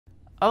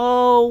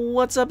Oh,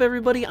 what's up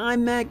everybody?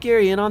 I'm Matt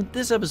Gary, and on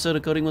this episode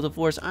of Coding with a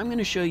Force, I'm going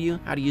to show you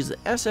how to use the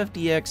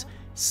SFDX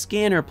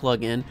scanner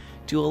plugin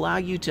to allow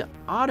you to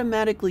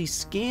automatically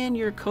scan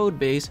your code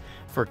base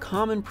for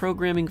common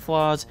programming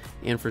flaws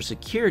and for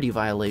security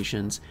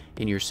violations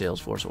in your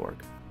Salesforce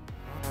org.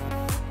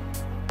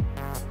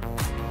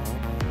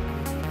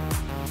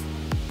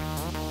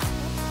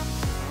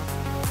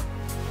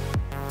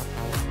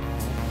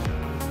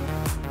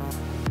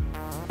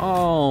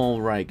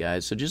 Alright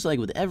guys, so just like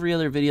with every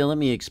other video, let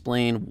me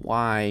explain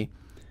why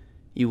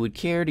you would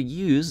care to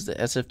use the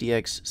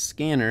SFDX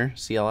Scanner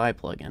CLI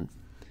plugin.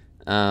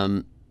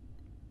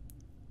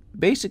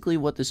 Basically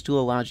what this tool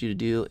allows you to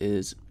do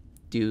is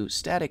do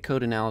static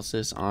code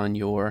analysis on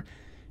your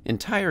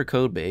entire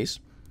code base,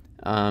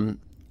 and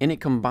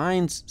it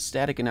combines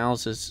static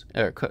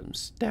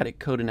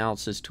code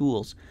analysis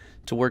tools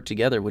to work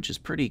together, which is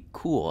pretty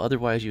cool.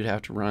 Otherwise you'd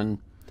have to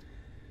run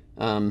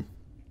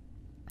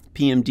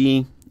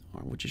PMD,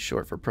 which is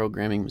short for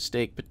Programming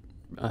Mistake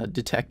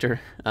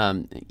Detector,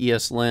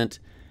 ESLint,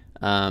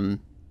 and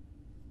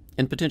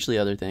potentially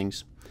other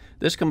things.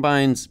 This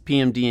combines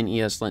PMD and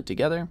ESLint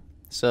together,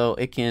 so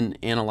it can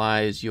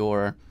analyze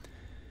your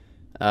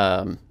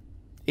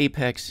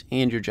Apex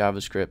and your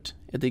JavaScript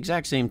at the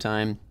exact same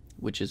time,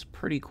 which is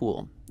pretty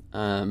cool.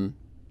 And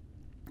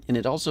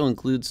it also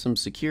includes some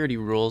security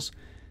rules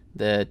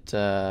that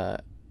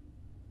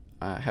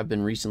have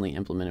been recently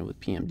implemented with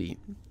PMD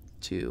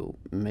to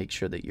make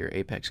sure that your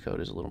Apex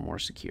code is a little more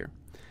secure.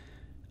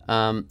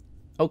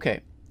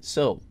 Okay,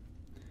 so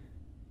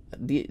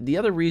the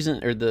other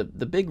reason, or the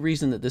big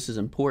reason that this is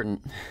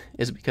important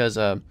is because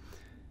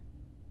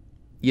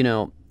you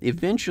know,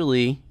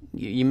 eventually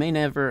you may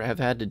never have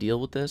had to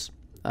deal with this,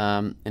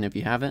 and if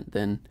you haven't,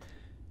 then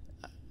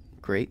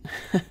great,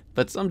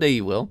 but someday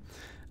you will,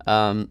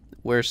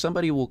 where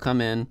somebody will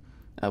come in,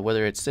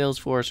 whether it's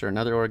Salesforce or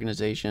another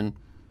organization,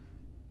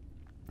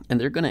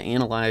 and they're going to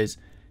analyze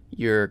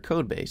your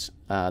code base.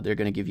 They're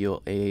going to give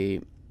you a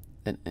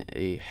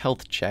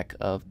health check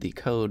of the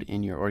code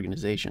in your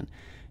organization.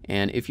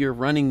 And if you're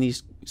running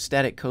these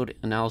static code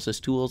analysis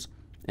tools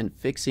and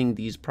fixing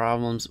these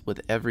problems with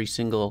every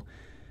single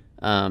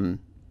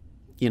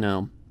you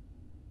know,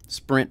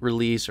 sprint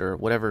release or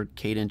whatever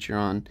cadence you're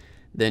on,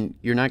 then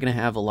you're not going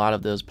to have a lot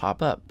of those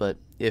pop up. But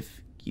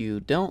if you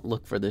don't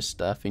look for this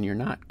stuff and you're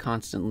not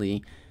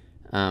constantly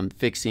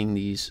fixing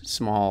these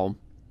small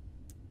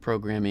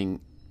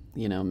programming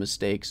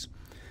mistakes,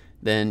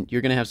 then you're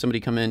going to have somebody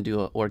come in,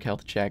 do an org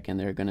health check, and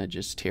they're going to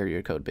just tear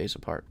your code base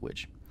apart,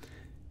 which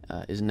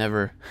is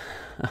never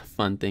a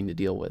fun thing to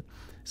deal with.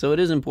 So it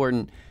is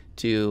important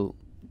to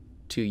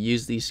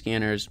use these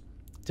scanners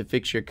to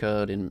fix your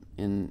code, and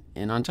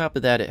on top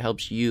of that, it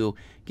helps you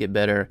get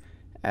better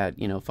at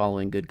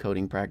following good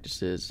coding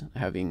practices,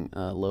 having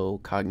low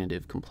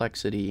cognitive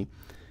complexity,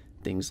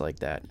 things like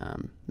that,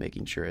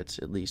 making sure it's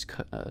at least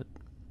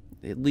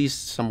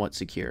somewhat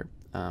secure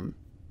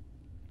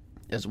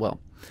as well.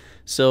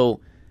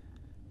 So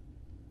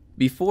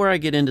before I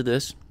get into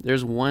this,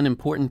 there's one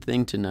important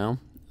thing to know.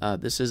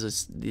 This is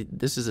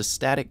a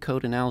static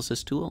code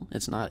analysis tool.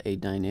 It's not a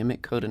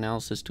dynamic code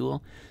analysis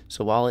tool.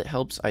 So while it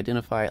helps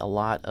identify a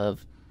lot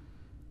of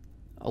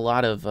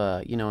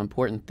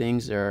important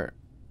things, there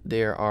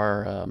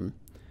are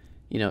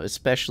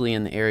especially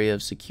in the area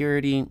of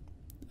security,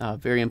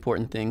 very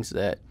important things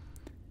that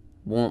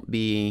won't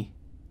be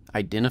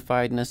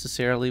identified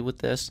necessarily with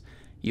this.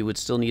 You would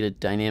still need a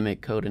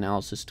dynamic code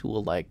analysis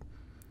tool, like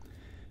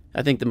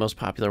I think the most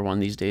popular one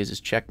these days is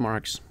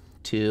Checkmarks,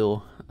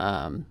 to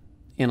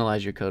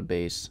analyze your code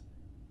base,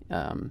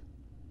 to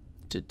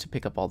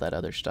pick up all that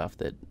other stuff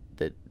that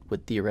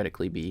would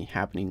theoretically be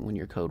happening when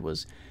your code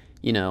was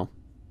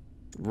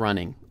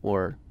running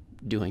or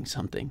doing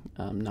something,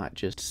 not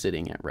just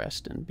sitting at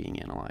rest and being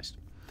analyzed.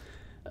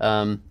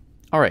 All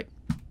right,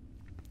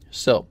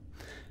 so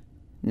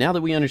now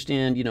that we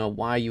understand,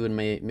 why you would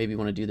maybe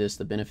want to do this,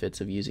 the benefits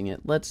of using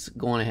it, let's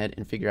go on ahead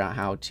and figure out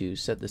how to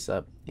set this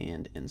up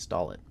and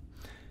install it.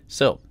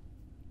 So,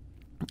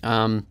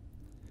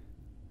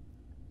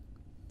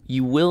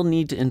 you will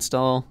need to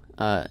install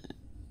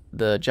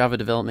the Java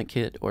Development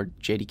Kit, or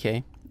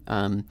JDK.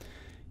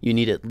 You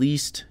need at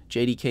least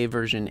JDK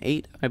version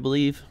 8, I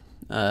believe.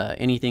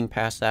 Anything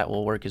past that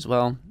will work as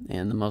well,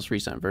 and the most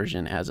recent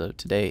version as of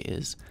today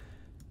is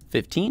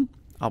 15.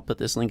 I'll put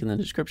this link in the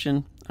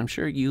description. I'm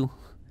sure you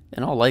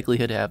in all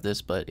likelihood have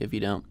this, but if you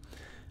don't,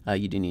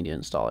 you do need to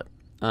install it.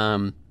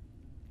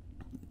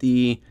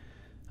 The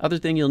other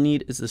thing you'll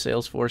need is the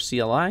Salesforce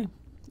CLI.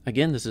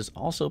 Again, this is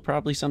also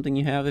probably something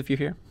you have if you're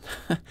here,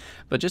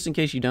 but just in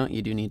case you don't,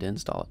 you do need to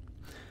install it.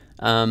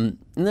 And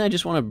then I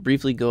just want to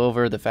briefly go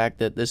over the fact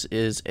that this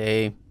is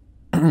a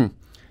the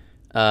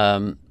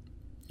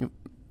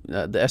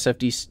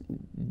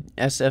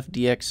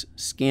SFDX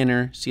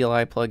Scanner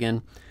CLI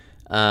plugin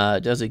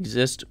does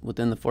exist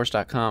within the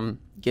Force.com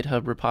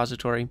GitHub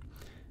repository,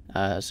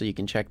 so you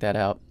can check that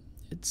out.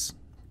 It's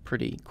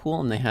pretty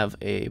cool, and they have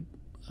a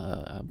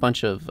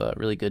bunch of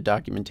really good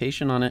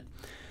documentation on it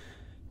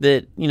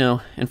that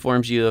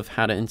informs you of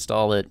how to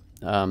install it,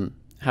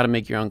 how to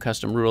make your own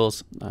custom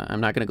rules. I'm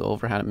not going to go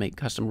over how to make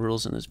custom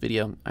rules in this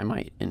video. I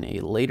might in a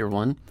later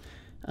one,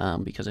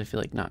 because I feel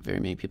like not very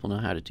many people know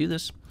how to do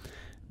this,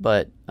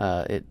 but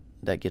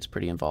that gets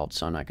pretty involved,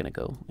 so I'm not going to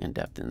go in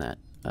depth in that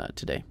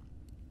today.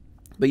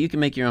 But you can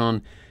make your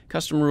own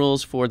custom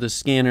rules for the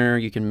scanner.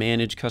 You can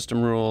manage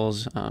custom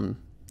rules,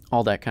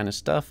 all that kind of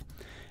stuff.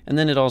 And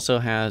then it also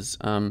has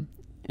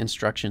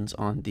instructions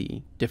on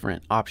the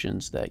different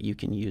options that you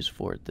can use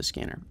for the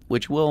scanner,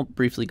 which we'll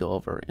briefly go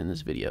over in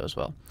this video as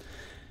well.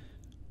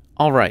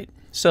 All right,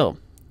 so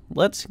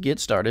let's get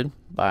started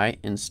by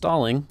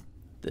installing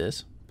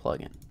this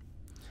plugin.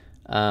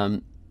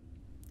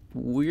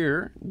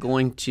 We're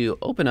going to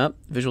open up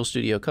Visual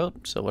Studio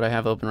Code. So what I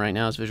have open right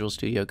now is Visual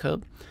Studio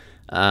Code.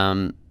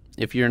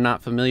 If you're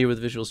not familiar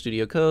with Visual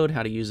Studio Code,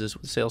 how to use this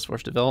with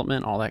Salesforce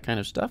development, all that kind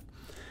of stuff,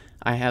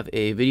 I have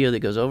a video that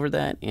goes over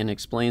that and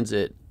explains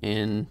it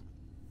in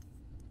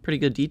pretty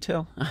good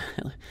detail.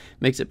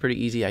 Makes it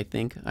pretty easy, I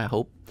think, I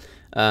hope.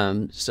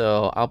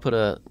 So I'll put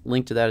a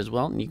link to that as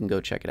well, and you can go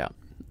check it out.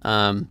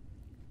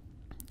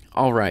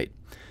 All right,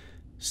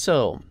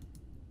 so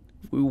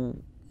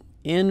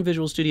in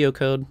Visual Studio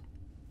Code,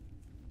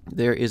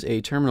 there is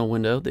a terminal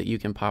window that you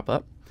can pop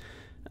up.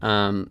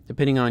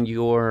 Depending on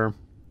your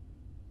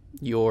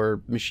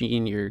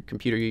machine, your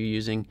computer you're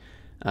using,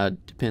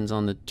 depends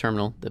on the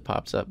terminal that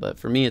pops up. But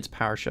for me, it's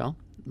PowerShell.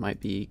 It might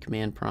be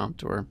command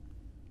prompt or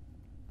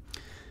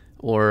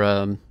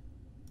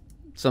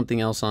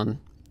something else on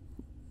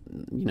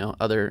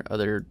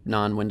other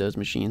non-Windows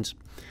machines.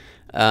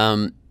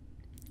 And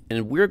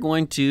we're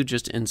going to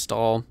just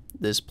install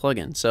this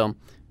plugin. So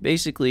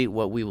basically,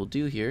 what we will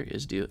do here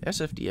is do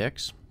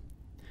SFDX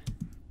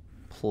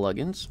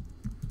plugins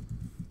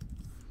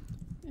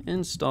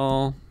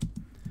install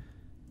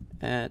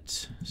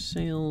at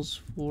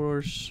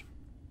Salesforce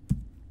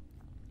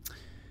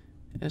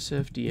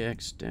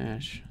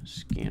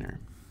SFDX-scanner.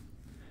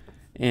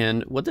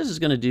 And what this is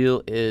going to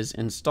do is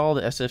install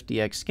the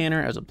SFDX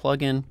scanner as a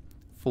plugin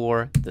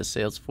for the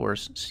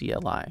Salesforce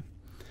CLI.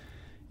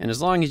 And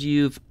as long as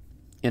you've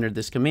entered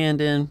this command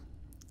in,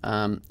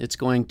 it's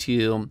going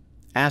to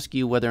ask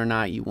you whether or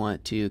not you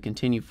want to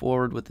continue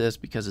forward with this,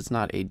 because it's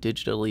not a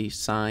digitally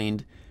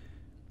signed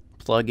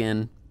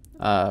plugin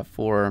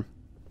for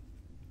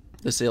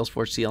the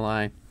Salesforce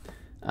CLI.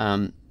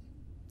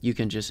 You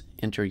can just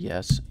enter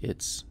yes.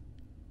 It's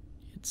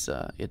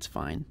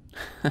fine.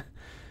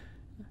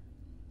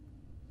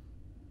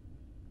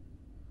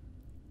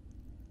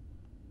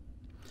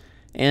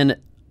 And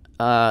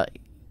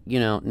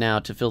now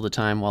to fill the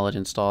time while it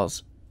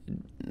installs,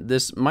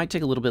 this might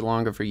take a little bit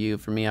longer for you.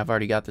 For me, I've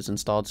already got this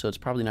installed, so it's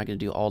probably not going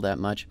to do all that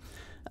much.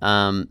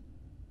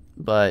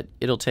 But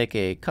it'll take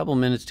a couple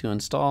minutes to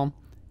install,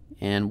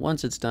 and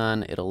once it's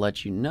done, it'll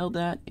let you know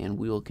that, and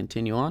we will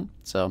continue on.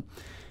 So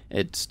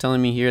it's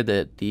telling me here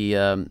that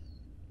the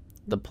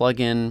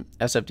plugin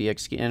SFDX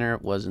scanner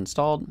was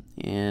installed,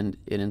 and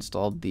it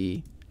installed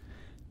the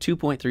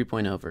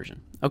 2.3.0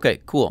 version. Okay,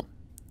 cool.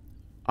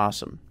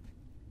 Awesome.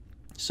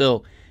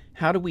 So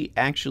how do we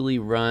actually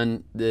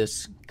run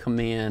this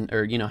command,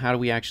 or how do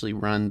we actually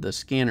run the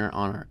scanner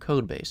on our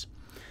code base?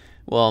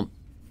 Well,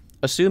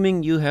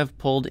 assuming you have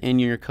pulled in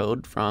your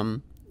code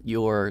from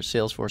your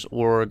Salesforce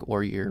org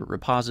or your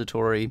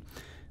repository,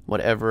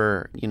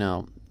 whatever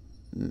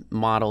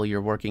model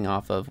you're working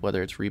off of,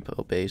 whether it's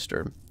repo based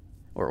or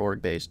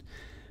org based,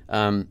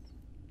 as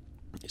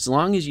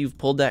long as you've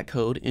pulled that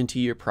code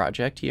into your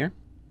project here,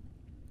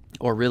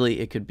 or really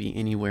it could be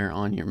anywhere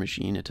on your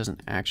machine, it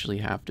doesn't actually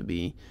have to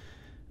be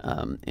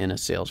in a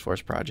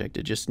Salesforce project.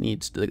 It just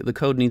needs the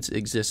code needs to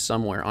exist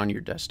somewhere on your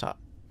desktop,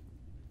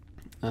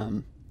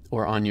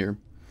 or on your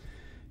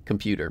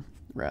computer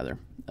rather.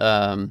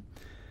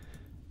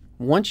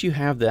 Once you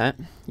have that,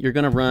 you're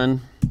going to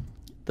run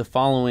the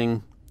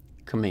following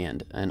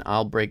command, and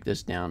I'll break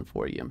this down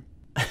for you.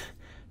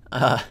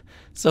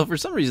 So for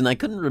some reason I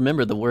couldn't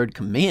remember the word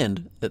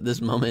command at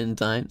this moment in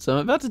time, so I'm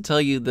about to tell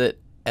you that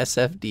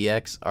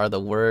SFDX are the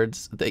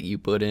words that you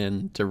put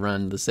in to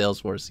run the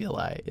Salesforce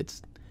CLI.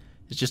 It's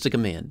just a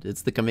command.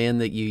 It's the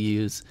command that you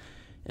use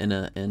in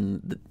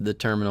the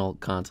terminal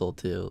console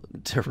to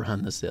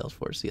run the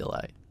Salesforce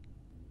CLI.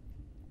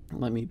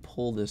 Let me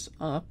pull this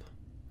up.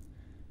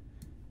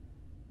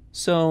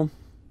 So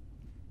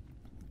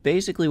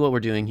basically what we're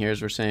doing here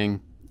is we're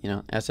saying,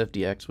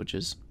 SFDX, which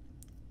is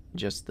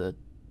just the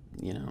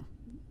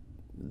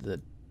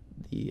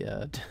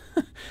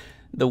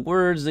the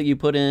words that you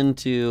put in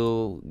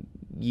to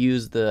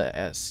use the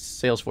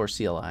Salesforce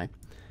CLI.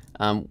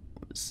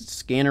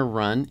 Scanner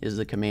run is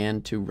the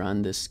command to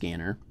run this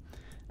scanner.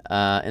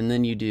 And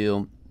then you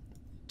do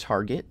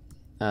target.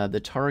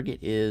 The target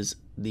is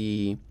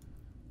the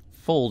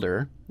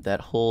folder that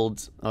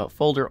holds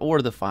folder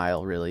or the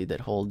file really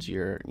that holds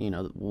your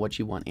what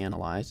you want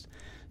analyzed.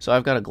 So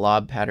I've got a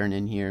glob pattern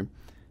in here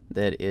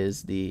that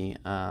is the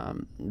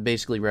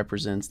basically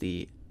represents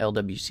the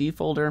LWC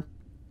folder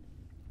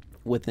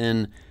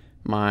within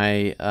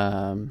my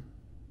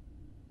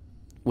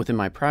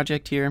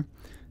project here.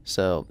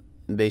 So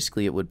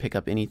basically it would pick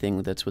up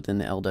anything that's within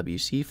the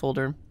LWC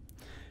folder.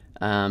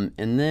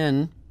 And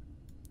then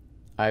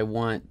I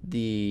want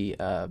the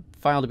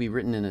file to be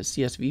written in a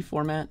CSV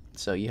format.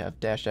 So you have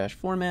 --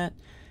 format,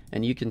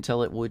 and you can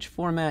tell it which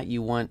format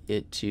you want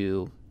it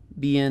to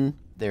be in.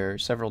 There are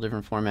several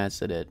different formats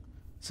that it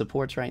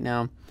supports right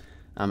now.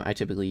 I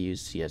typically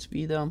use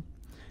CSV though.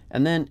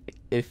 And then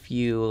if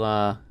you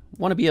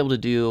want to be able to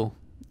do,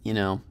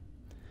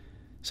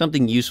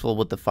 something useful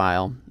with the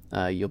file,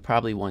 you'll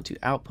probably want to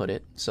output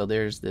it. So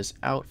there's this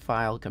out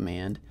file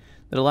command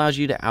that allows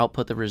you to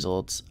output the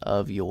results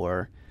of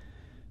your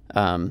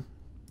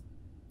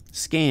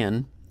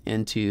scan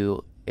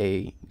into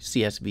a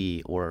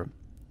CSV or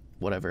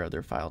whatever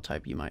other file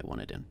type you might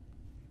want it in.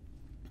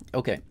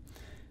 Okay,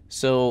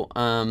 so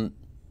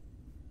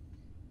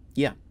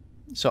yeah,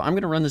 so I'm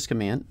going to run this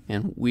command,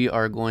 and we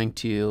are going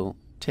to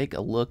take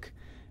a look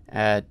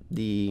at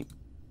the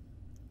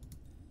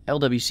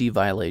LWC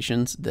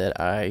violations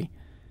that I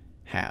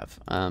have.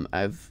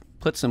 I've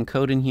put some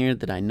code in here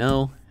that I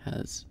know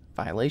has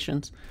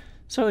violations,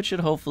 so it should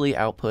hopefully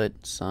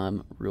output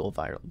some rule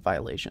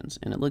violations.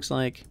 And it looks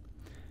like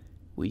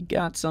we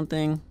got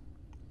something,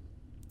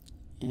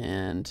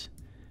 and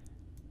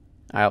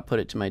I output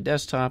it to my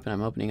desktop, and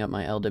I'm opening up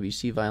my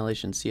LWC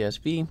violation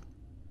CSV.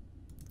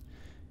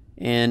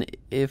 And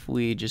if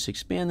we just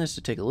expand this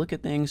to take a look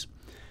at things,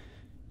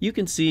 you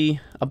can see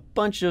a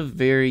bunch of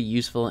very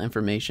useful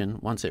information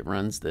once it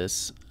runs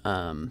this,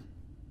 once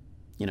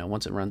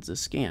it runs this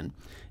scan.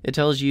 It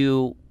tells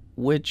you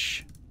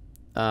which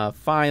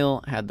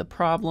file had the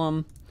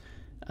problem,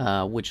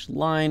 which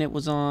line it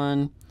was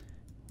on,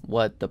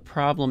 what the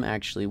problem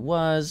actually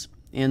was,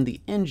 and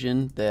the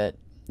engine that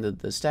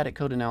the static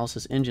code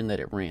analysis engine that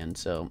it ran.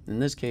 So in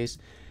this case,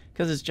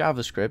 because it's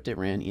JavaScript, it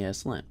ran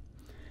ESLint.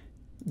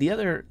 The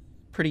other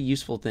pretty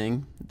useful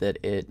thing that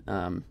it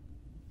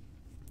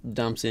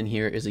dumps in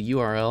here is a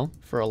URL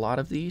for a lot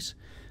of these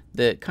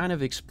that kind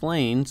of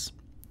explains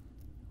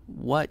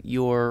what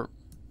your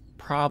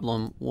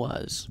problem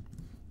was.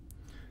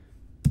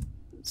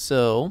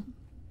 So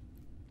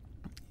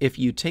if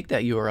you take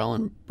that URL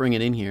and bring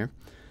it in here,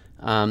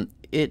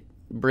 it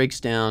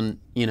breaks down,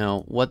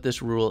 what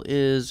this rule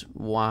is,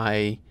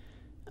 why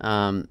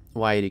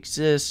it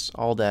exists,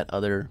 all that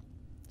other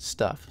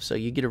stuff. So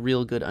you get a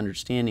real good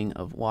understanding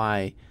of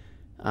why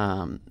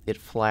it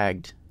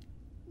flagged,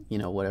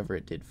 whatever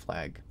it did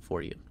flag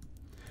for you.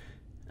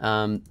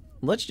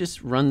 Let's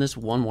just run this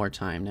one more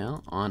time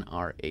now on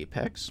our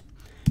Apex,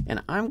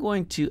 and I'm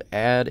going to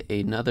add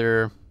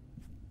another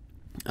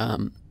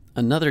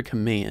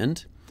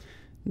command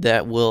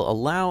that will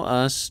allow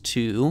us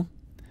to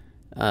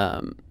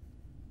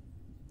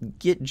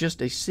get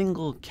just a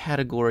single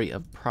category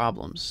of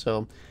problems.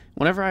 So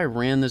whenever I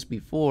ran this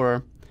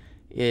before,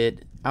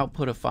 it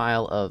output a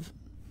file of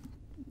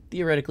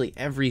theoretically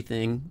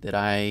everything that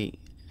I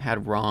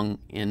had wrong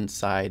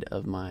inside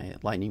of my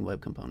Lightning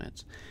Web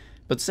Components.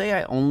 But say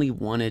I only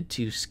wanted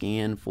to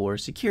scan for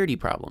security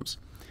problems.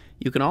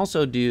 You can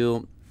also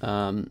do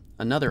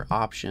another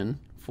option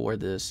for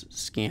this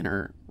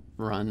scanner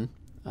run,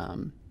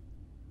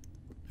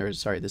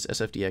 this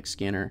SFDX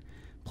scanner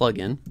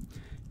plugin,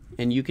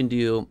 and you can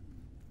do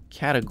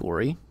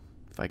category,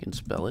 if I can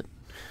spell it,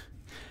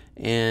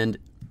 and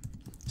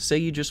say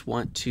you just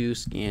want to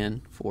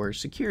scan for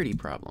security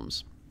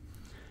problems.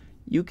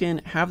 You can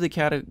have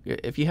the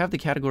if you have the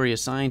category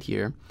assigned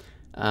here,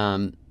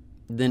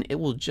 then it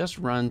will just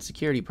run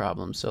security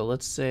problems. So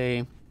let's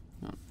say,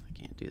 I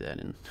can't do that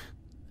in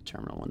the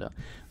terminal window.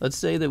 Let's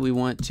say that we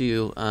want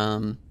to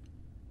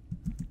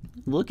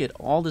look at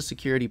all the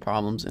security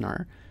problems in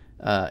our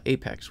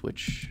Apex,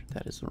 which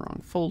that is the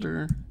wrong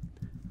folder.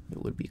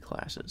 It would be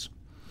classes.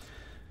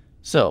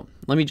 So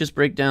let me just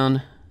break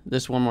down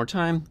this one more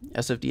time.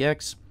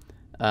 SFDX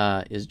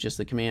is just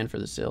the command for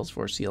the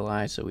Salesforce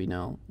CLI, so we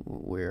know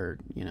we're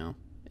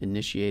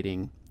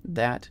initiating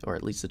that, or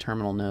at least the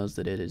terminal knows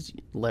that it is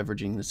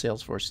leveraging the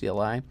Salesforce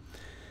CLI.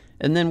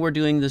 And then we're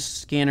doing this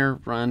scanner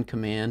run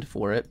command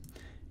for it,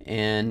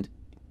 and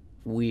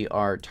we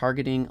are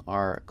targeting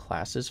our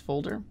classes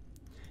folder,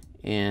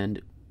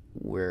 and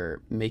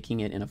we're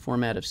making it in a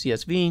format of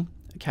CSV.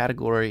 The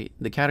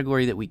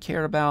category that we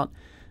care about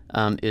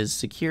is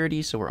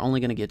security, so we're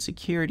only going to get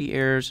security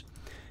errors,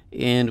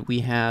 and we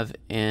have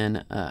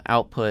an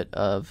output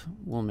of,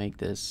 we'll make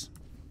this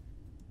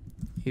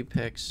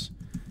Apex,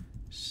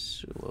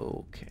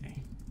 so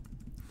okay.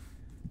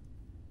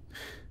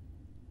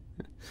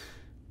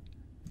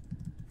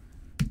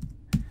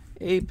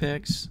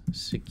 Apex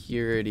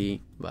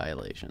security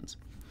violations.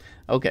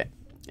 Okay,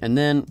 and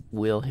then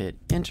we'll hit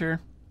enter.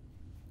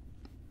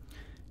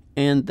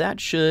 And that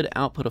should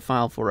output a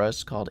file for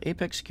us called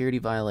Apex security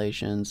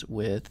violations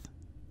with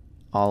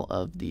all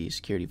of the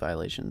security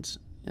violations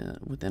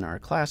within our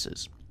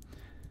classes.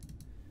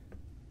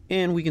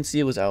 And we can see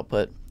it was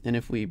output. And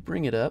if we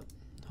bring it up,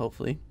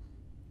 hopefully,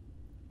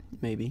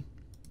 maybe.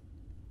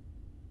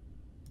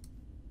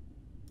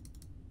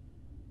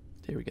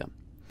 There we go.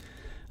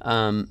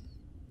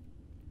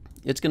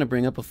 It's going to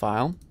bring up a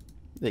file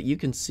that you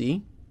can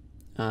see.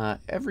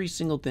 Every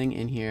single thing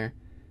in here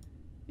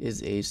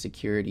is a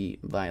security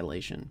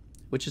violation.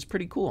 which is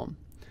pretty cool.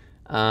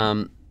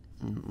 Let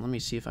me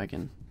see if I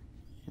can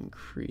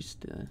increase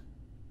the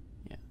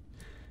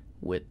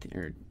width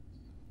or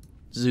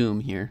zoom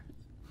here.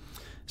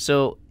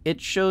 So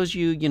it shows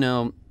you, you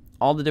know,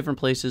 all the different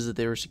places that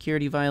there were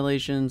security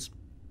violations.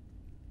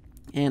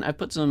 And I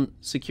put some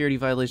security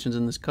violations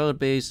in this code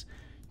base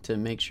to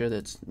make sure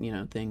that, you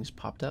know, things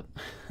popped up.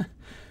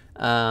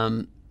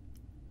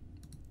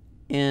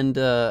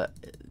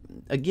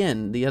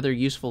 Again, the other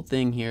useful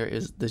thing here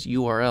is this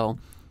URL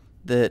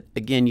that,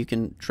 again, you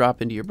can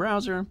drop into your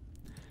browser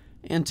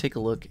and take a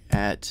look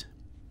at,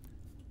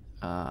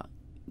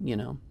 you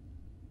know,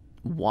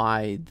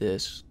 why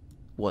this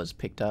was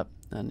picked up,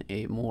 and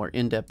a more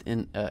in-depth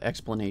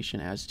explanation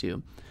as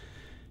to,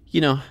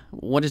 you know,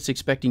 what it's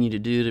expecting you to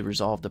do to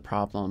resolve the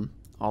problem,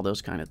 all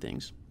those kind of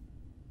things.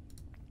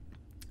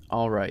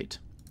 All right.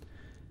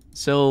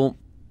 So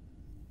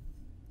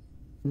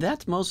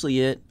that's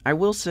mostly it. I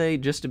will say,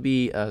 just to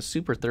be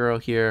super thorough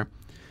here,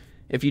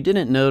 if you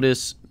didn't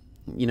notice,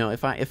 you know,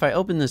 if I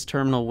open this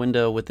terminal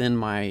window within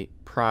my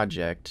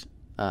project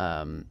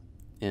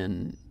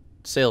in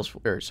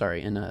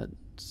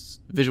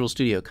Visual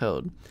Studio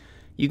Code,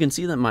 you can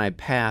see that my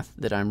path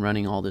that I'm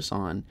running all this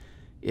on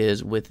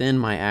is within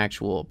my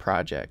actual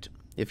project.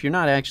 If you're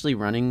not actually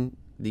running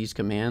these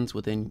commands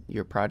within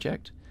your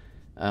project,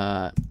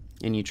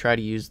 and you try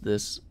to use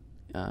this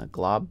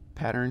glob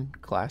pattern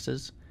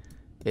classes,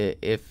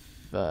 if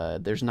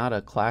there's not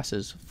a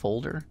classes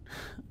folder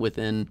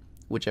within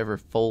whichever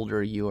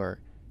folder you are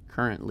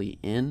currently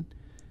in,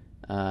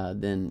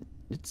 then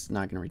it's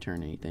not going to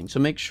return anything. So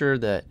make sure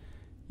that,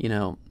 you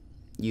know,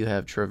 you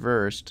have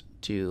traversed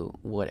to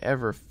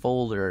whatever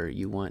folder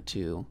you want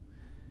to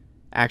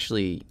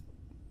actually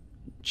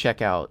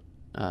check out,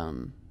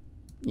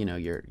 you know,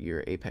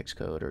 your Apex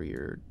code,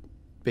 or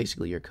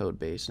basically your code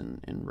base,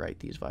 and write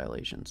these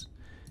violations,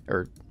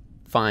 or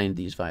find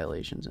these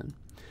violations in.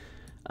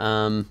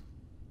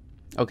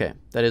 Okay,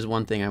 that is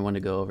one thing I want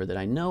to go over that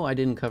I know I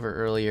didn't cover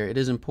earlier. It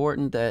is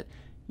important that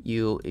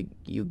you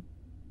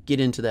get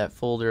into that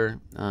folder.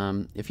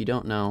 If you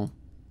don't know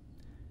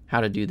how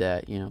to do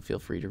that, you know, feel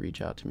free to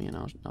reach out to me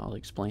and I'll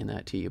explain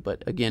that to you.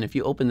 But again, if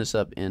you open this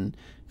up in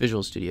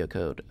Visual Studio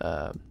Code,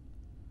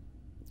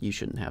 you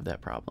shouldn't have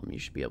that problem. You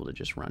should be able to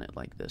just run it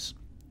like this,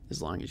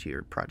 as long as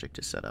your project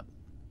is set up.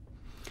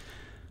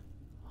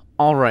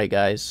 All right,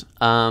 guys,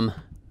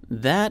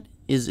 that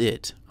is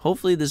it.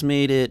 Hopefully this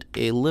made it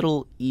a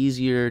little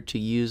easier to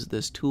use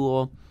this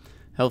tool.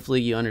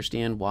 Hopefully you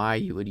understand why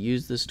you would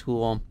use this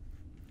tool,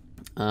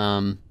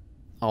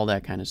 all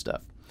that kind of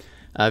stuff.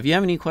 If you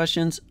have any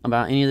questions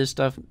about any of this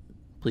stuff,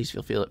 please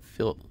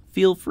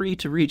feel free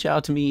to reach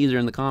out to me, either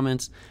in the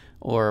comments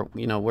or,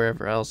 you know,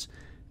 wherever else.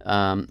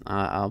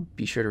 I'll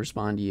be sure to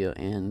respond to you.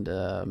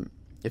 And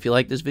if you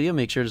like this video,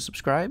 make sure to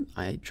subscribe.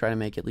 I try to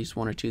make at least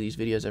 1 or 2 of these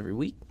videos every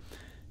week.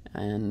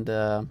 And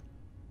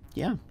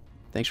yeah,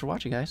 thanks for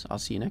watching, guys. I'll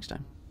see you next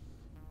time.